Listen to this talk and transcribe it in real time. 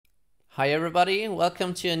Hi everybody,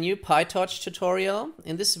 welcome to a new PyTorch tutorial.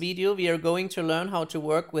 In this video we are going to learn how to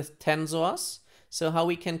work with tensors, so how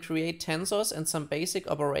we can create tensors and some basic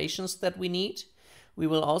operations that we need. We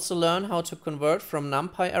will also learn how to convert from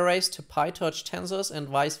NumPy arrays to PyTorch tensors and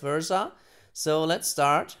vice versa. So let's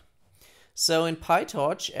start. So in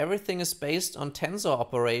PyTorch everything is based on tensor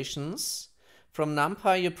operations. From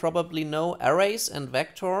NumPy you probably know arrays and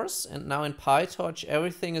vectors, and now in PyTorch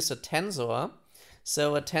everything is a tensor.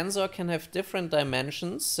 So a tensor can have different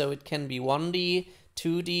dimensions, so it can be 1D,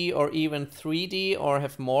 2D, or even 3D, or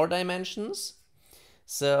have more dimensions.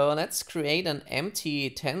 So let's create an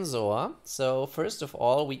empty tensor. So first of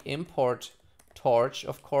all, we import torch,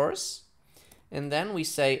 of course. And then we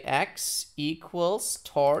say x equals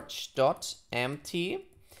torch.empty.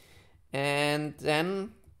 And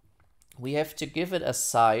then we have to give it a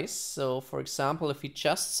size. So for example, if we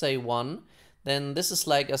just say 1, then this is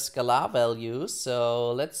like a scalar value.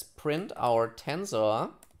 So let's print our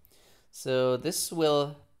tensor. So this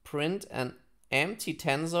will print an empty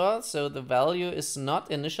tensor, so the value is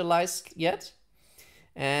not initialized yet.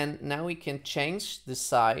 And now we can change the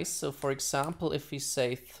size. So for example, if we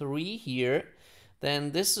say 3 here,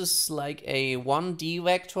 then this is like a 1D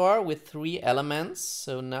vector with 3 elements.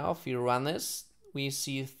 So now if we run this, we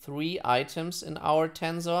see 3 items in our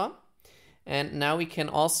tensor. And now we can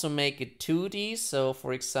also make it 2D. So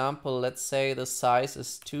for example, let's say the size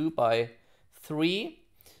is 2 by 3.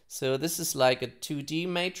 So this is like a 2D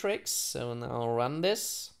matrix. So now run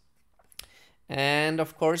this. And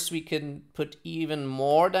of course we can put even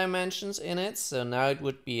more dimensions in it. So now it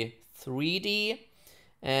would be 3D.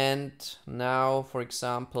 And now, for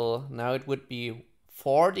example, now it would be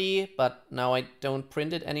 4D. But now I don't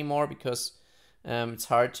print it anymore because it's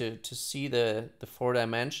hard to see the 4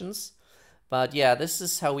 dimensions. But yeah, this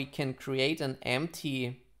is how we can create an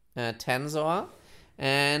empty tensor.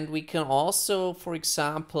 And we can also, for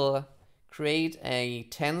example, create a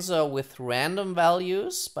tensor with random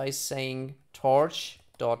values by saying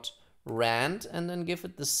torch.rand and then give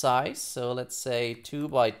it the size. So let's say 2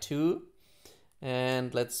 by 2.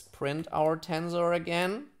 And let's print our tensor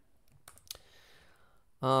again.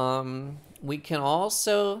 We can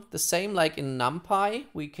also, the same like in NumPy,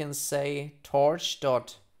 we can say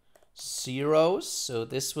torch.zeros. So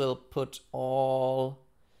this will put all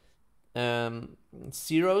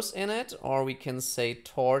zeros in it, or we can say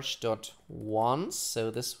torch.ones.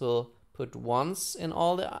 So this will put ones in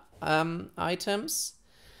all the items.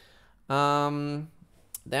 Then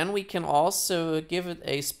we can also give it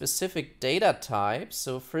a specific data type.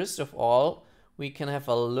 So first of all, we can have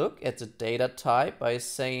a look at the data type by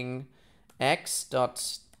saying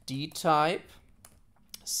x.dtype.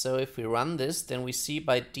 So if we run this, then we see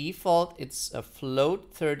by default it's a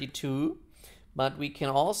float 32, but we can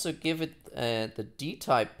also give it the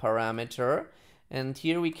dtype parameter. And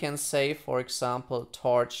here we can say, for example,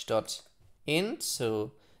 torch.int.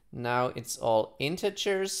 So now it's all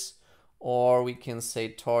integers. Or we can say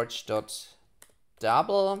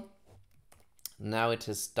torch.double. Now it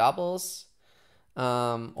is doubles.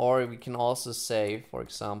 Or we can also say, for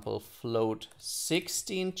example, float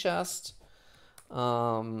 16 just.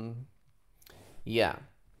 Yeah.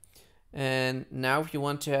 And now if you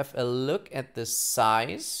want to have a look at the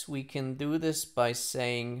size, we can do this by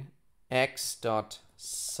saying x.size,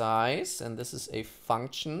 and this is a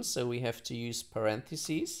function, so we have to use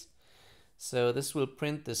parentheses. So this will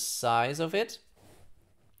print the size of it.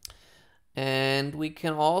 And we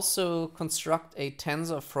can also construct a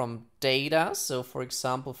tensor from data. So for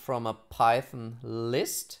example, from a Python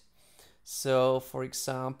list. So for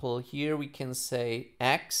example, here we can say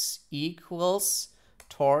x equals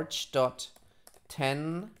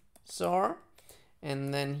torch.tensor.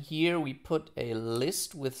 And then here we put a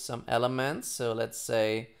list with some elements. So let's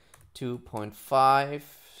say 2.5,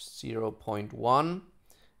 0.1,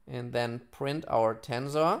 and then print our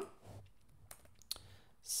tensor.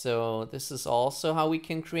 So this is also how we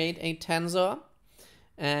can create a tensor.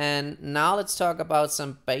 And now let's talk about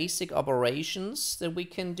some basic operations that we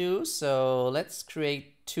can do. So let's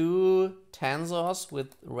create 2 tensors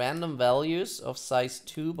with random values of size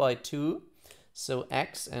 2 by 2. So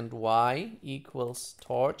x and y equals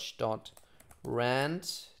torch.rand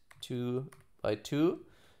 2 by 2.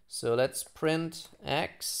 So let's print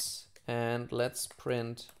x and let's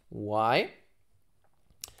print y.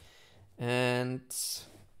 And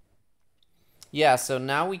yeah, so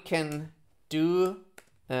now we can do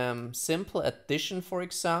simple addition, for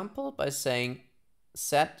example, by saying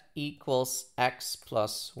set equals x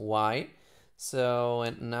plus y. So,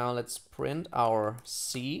 and now let's print our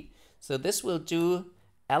C. So this will do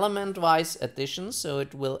element-wise addition, so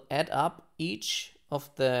it will add up each of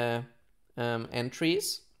the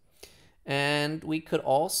entries. And we could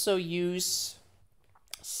also use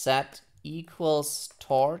set equals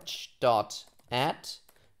torch dot add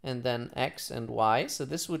and then x and y. So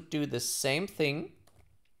this would do the same thing.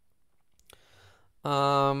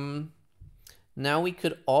 Now we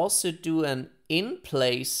could also do an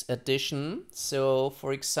in-place addition. So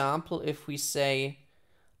for example, if we say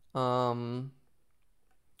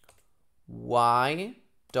y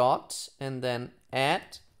dot and then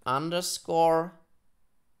add underscore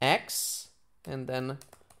x and then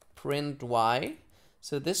print y.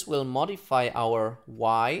 So this will modify our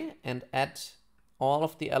y and add all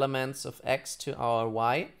of the elements of x to our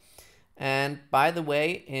y. And by the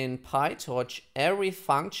way, in PyTorch, every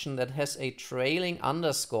function that has a trailing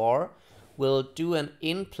underscore will do an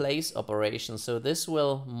in-place operation. So this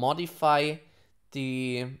will modify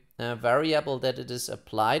the variable that it is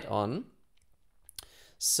applied on.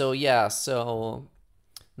 So yeah, so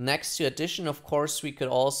next to addition, of course, we could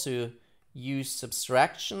also use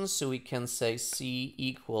subtraction. So we can say c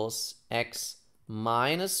equals x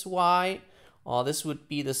minus y, or this would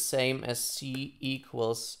be the same as c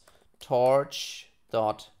equals torch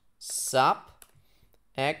dot sub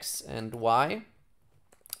x and y.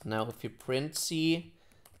 Now if you print c,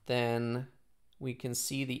 then we can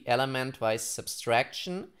see the element-wise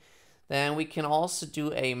subtraction. Then we can also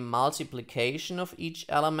do a multiplication of each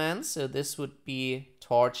element. So this would be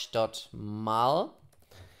torch.mul.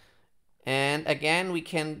 And again, we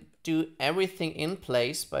can do everything in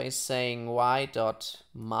place by saying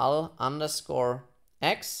y.mul underscore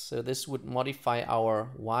x. So this would modify our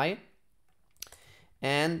y.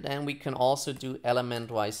 And then we can also do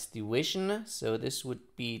element-wise division. So this would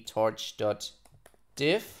be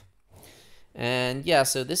torch.div. And yeah,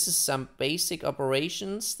 so this is some basic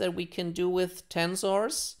operations that we can do with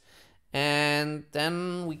tensors. And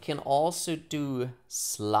then we can also do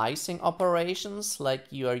slicing operations like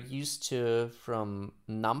you are used to from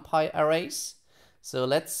NumPy arrays. So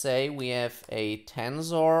let's say we have a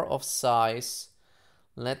tensor of size,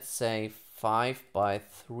 let's say 5 by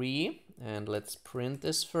 3. And let's print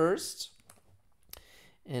this first.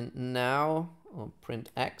 And now,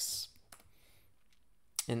 print x.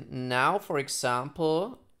 And now, for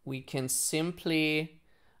example, we can simply,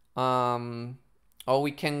 or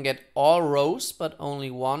we can get all rows but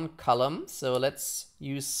only one column. So let's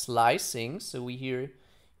use slicing. So we here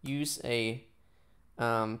use a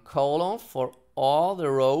colon for all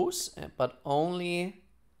the rows but only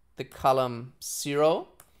the column 0.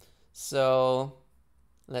 So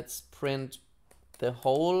let's print the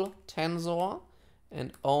whole tensor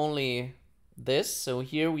and only this. So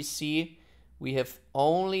here we see we have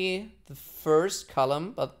only the first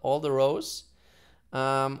column but all the rows.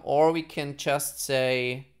 Or we can just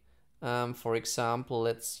say, for example,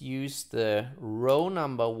 let's use the row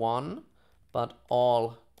number 1 but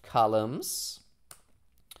all columns.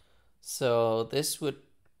 So this would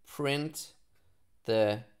print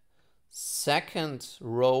the second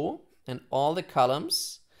row and all the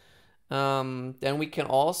columns. Then we can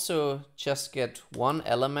also just get one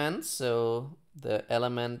element, so the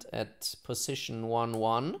element at position 1,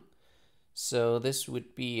 1. So this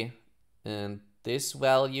would be this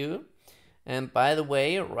value. And by the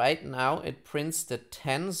way, right now it prints the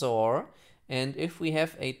tensor. And if we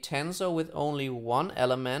have a tensor with only one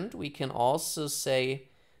element, we can also say,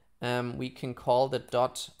 we can call the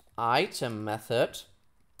dot item method.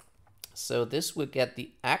 So this will get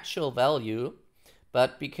the actual value.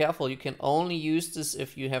 But be careful, you can only use this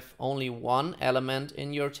if you have only one element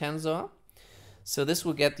in your tensor. So this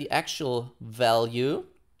will get the actual value.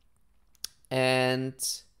 And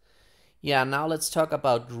yeah, now let's talk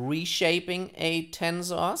about reshaping a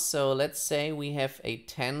tensor. So let's say we have a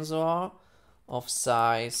tensor of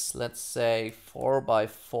size, let's say 4 by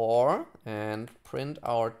 4, and print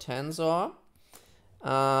our tensor.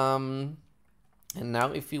 And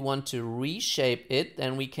now if we want to reshape it,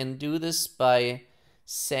 then we can do this by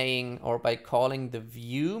saying, or by calling the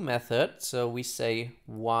view method. So we say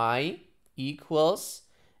y equals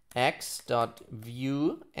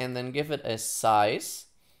x.view and then give it a size.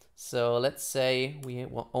 So let's say we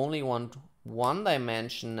only want one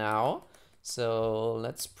dimension now. So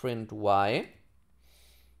let's print y.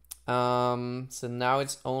 So now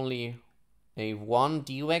it's only a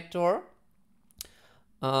 1D vector.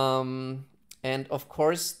 And of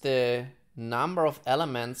course the number of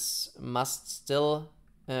elements must still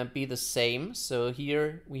be the same. So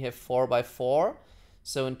here we have 4 by 4.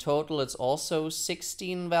 So in total it's also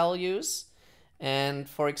 16 values. And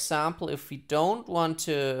for example, if we don't want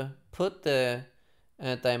to put the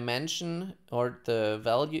dimension or the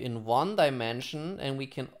value in one dimension, and we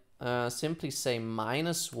can simply say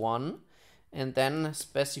 -1. and then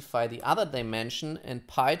specify the other dimension, and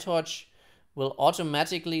PyTorch will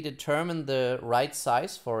automatically determine the right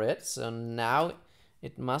size for it. So now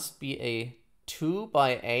it must be a 2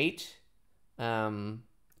 by 8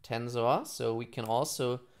 tensor. So we can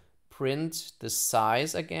also print the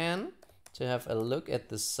size again to have a look at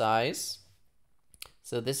the size.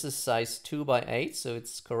 So this is size 2 by 8, so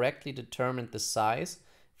it's correctly determined the size.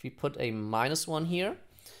 If we put a -1 here.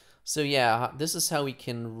 So yeah, this is how we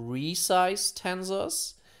can resize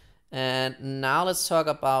tensors. And now let's talk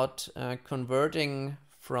about converting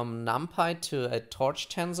from NumPy to a torch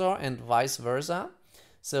tensor and vice versa.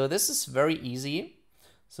 So this is very easy.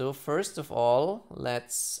 So first of all,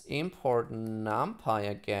 let's import NumPy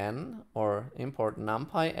again, or import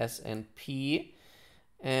NumPy as NP.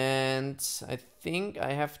 And I think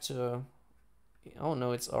I have to, oh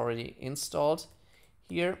no, it's already installed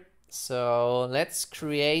here. So let's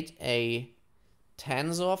create a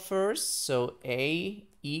tensor first. So A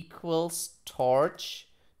equals torch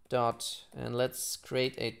dot, and let's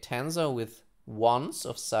create a tensor with ones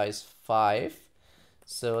of size 5.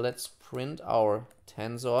 So let's print our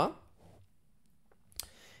tensor.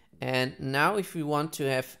 And now if we want to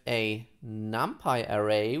have a NumPy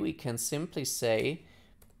array, we can simply say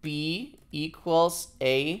B equals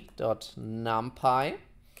A dot NumPy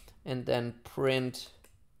and then print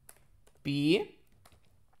B.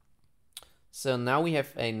 So now we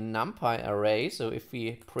have a NumPy array. So if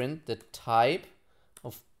we print the type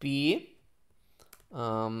of B,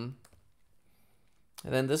 then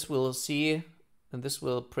this will see, and this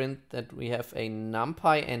will print that we have a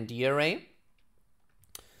NumPy ND array.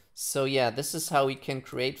 So yeah, this is how we can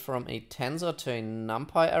create from a tensor to a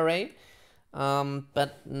NumPy array.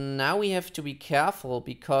 But now we have to be careful,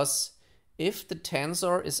 because if the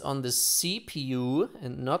tensor is on the CPU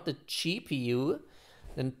and not the GPU,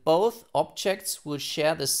 then both objects will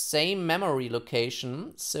share the same memory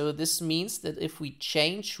location. So this means that if we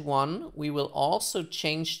change one, we will also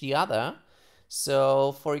change the other.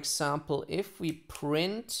 So for example, if we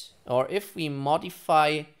print, or if we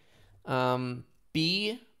modify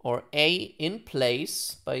B or A in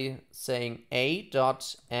place by saying A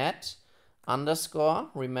dot add underscore,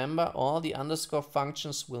 remember all the underscore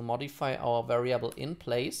functions will modify our variable in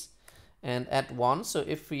place, and add 1. So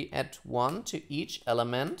if we add 1 to each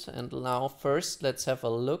element, and now first let's have a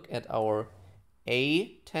look at our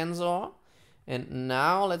A tensor, and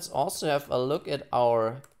now let's also have a look at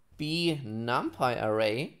our B NumPy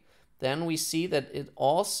array, then we see that it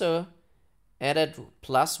also added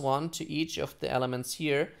 +1 to each of the elements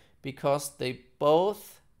here, because they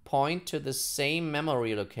both point to the same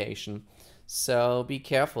memory location. So be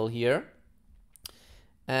careful here.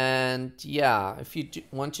 And yeah, if you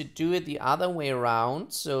want to do it the other way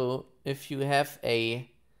around, so if you have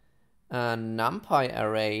a NumPy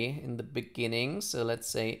array in the beginning, so let's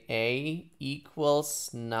say A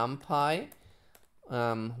equals NumPy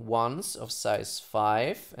ones of size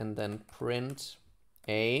 5, and then print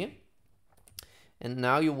A. And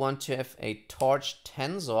now you want to have a torch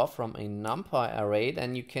tensor from a NumPy array,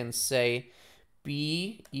 then you can say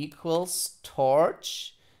B equals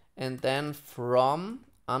torch, and then from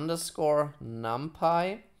underscore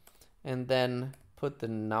NumPy, and then put the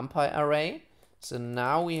NumPy array. So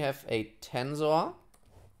now we have a tensor,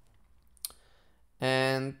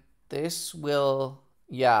 and this will,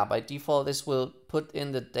 yeah, by default this will put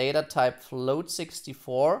in the data type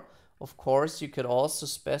float64. Of course, you could also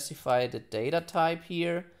specify the data type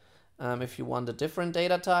here if you want a different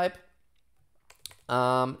data type.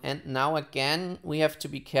 And now again, we have to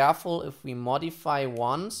be careful if we modify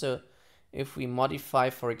one. So if we modify,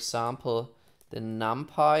 for example, the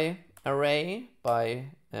NumPy array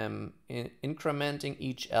by incrementing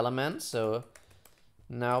each element. So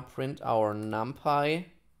now print our NumPy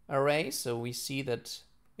array. So we see that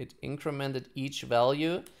it incremented each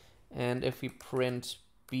value. And if we print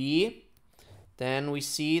B, then we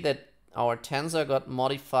see that our tensor got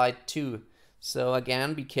modified too. So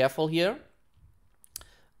again, be careful here.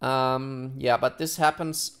 Yeah, but this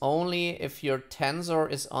happens only if your tensor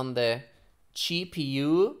is on the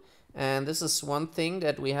GPU, and this is one thing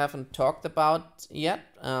that we haven't talked about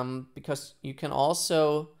yet, because you can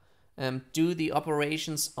also do the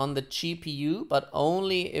operations on the GPU, but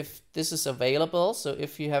only if this is available. So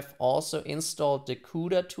if you have also installed the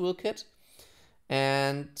CUDA toolkit,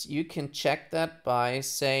 and you can check that by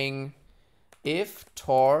saying if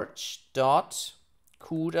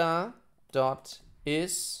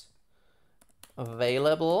torch.cuda.is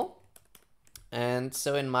available. And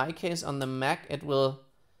so in my case on the Mac it will,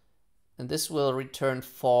 and this will return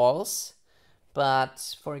false.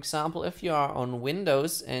 But for example, if you are on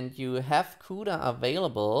Windows and you have CUDA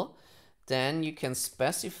available, then you can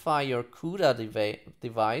specify your CUDA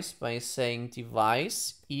device by saying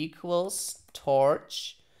device equals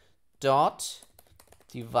torch dot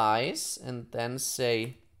device, and then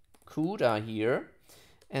say CUDA here.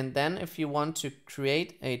 And then if you want to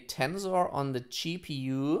create a tensor on the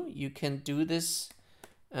GPU, you can do this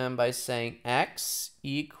by saying x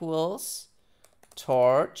equals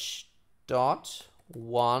torch dot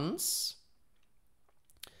once,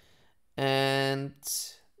 and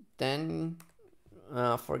then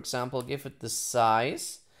for example give it the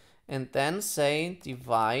size, and then say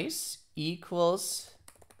device equals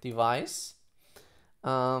device.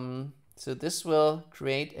 So this will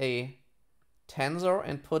create a tensor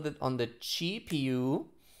and put it on the GPU,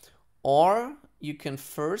 or you can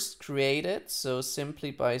first create it, so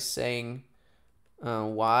simply by saying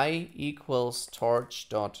y equals torch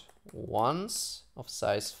dot once of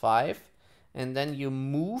size 5, and then you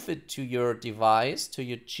move it to your device, to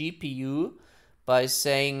your GPU, by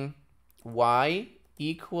saying y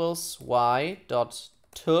equals y dot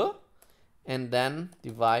to, and then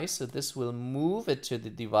device, so this will move it to the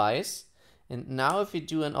device. And now if you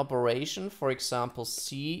do an operation, for example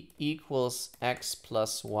c equals x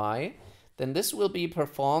plus y, then this will be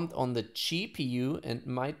performed on the GPU and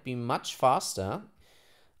might be much faster.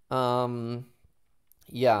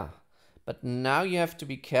 Yeah, but now you have to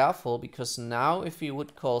be careful, because now if you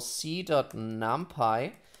would call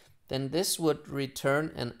c.numpy, then this would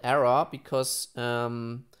return an error, because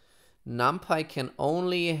NumPy can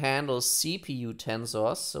only handle CPU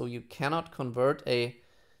tensors, so you cannot convert a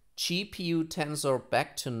GPU tensor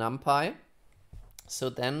back to NumPy. So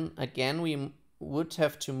then again we would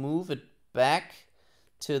have to move it back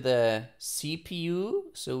to the CPU.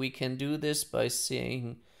 So we can do this by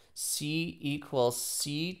saying c equals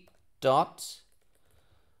c dot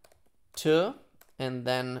to, and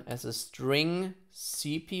then as a string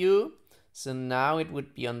CPU. So now it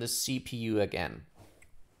would be on the CPU again.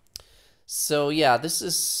 So yeah, this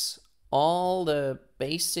is all the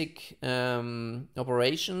basic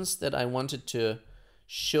operations that I wanted to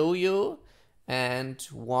show you. And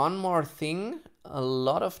one more thing, a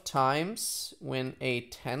lot of times when a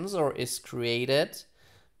tensor is created,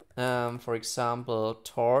 for example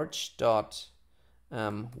torch dot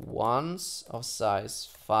once of size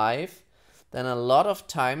 5, then a lot of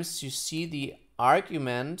times you see the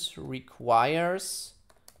argument requires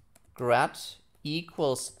grad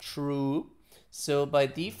equals true. So by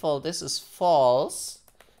default this is false,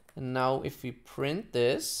 and now if we print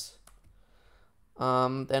this,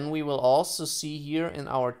 then we will also see here in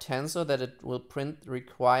our tensor that it will print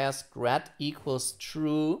requires grad equals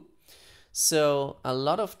true. So a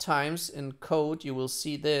lot of times in code you will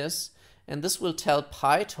see this, and this will tell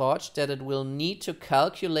PyTorch that it will need to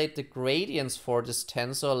calculate the gradients for this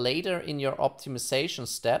tensor later in your optimization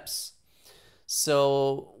steps.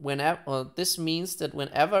 So this means that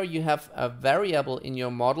whenever you have a variable in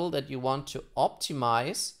your model that you want to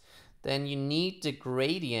optimize, then you need the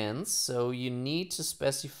gradients. So you need to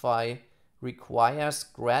specify requires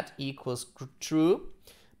grad equals true.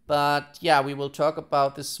 But yeah, we will talk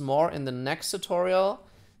about this more in the next tutorial.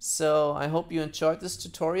 So I hope you enjoyed this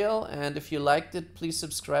tutorial, and if you liked it, please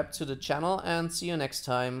subscribe to the channel, and see you next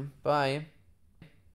time. Bye.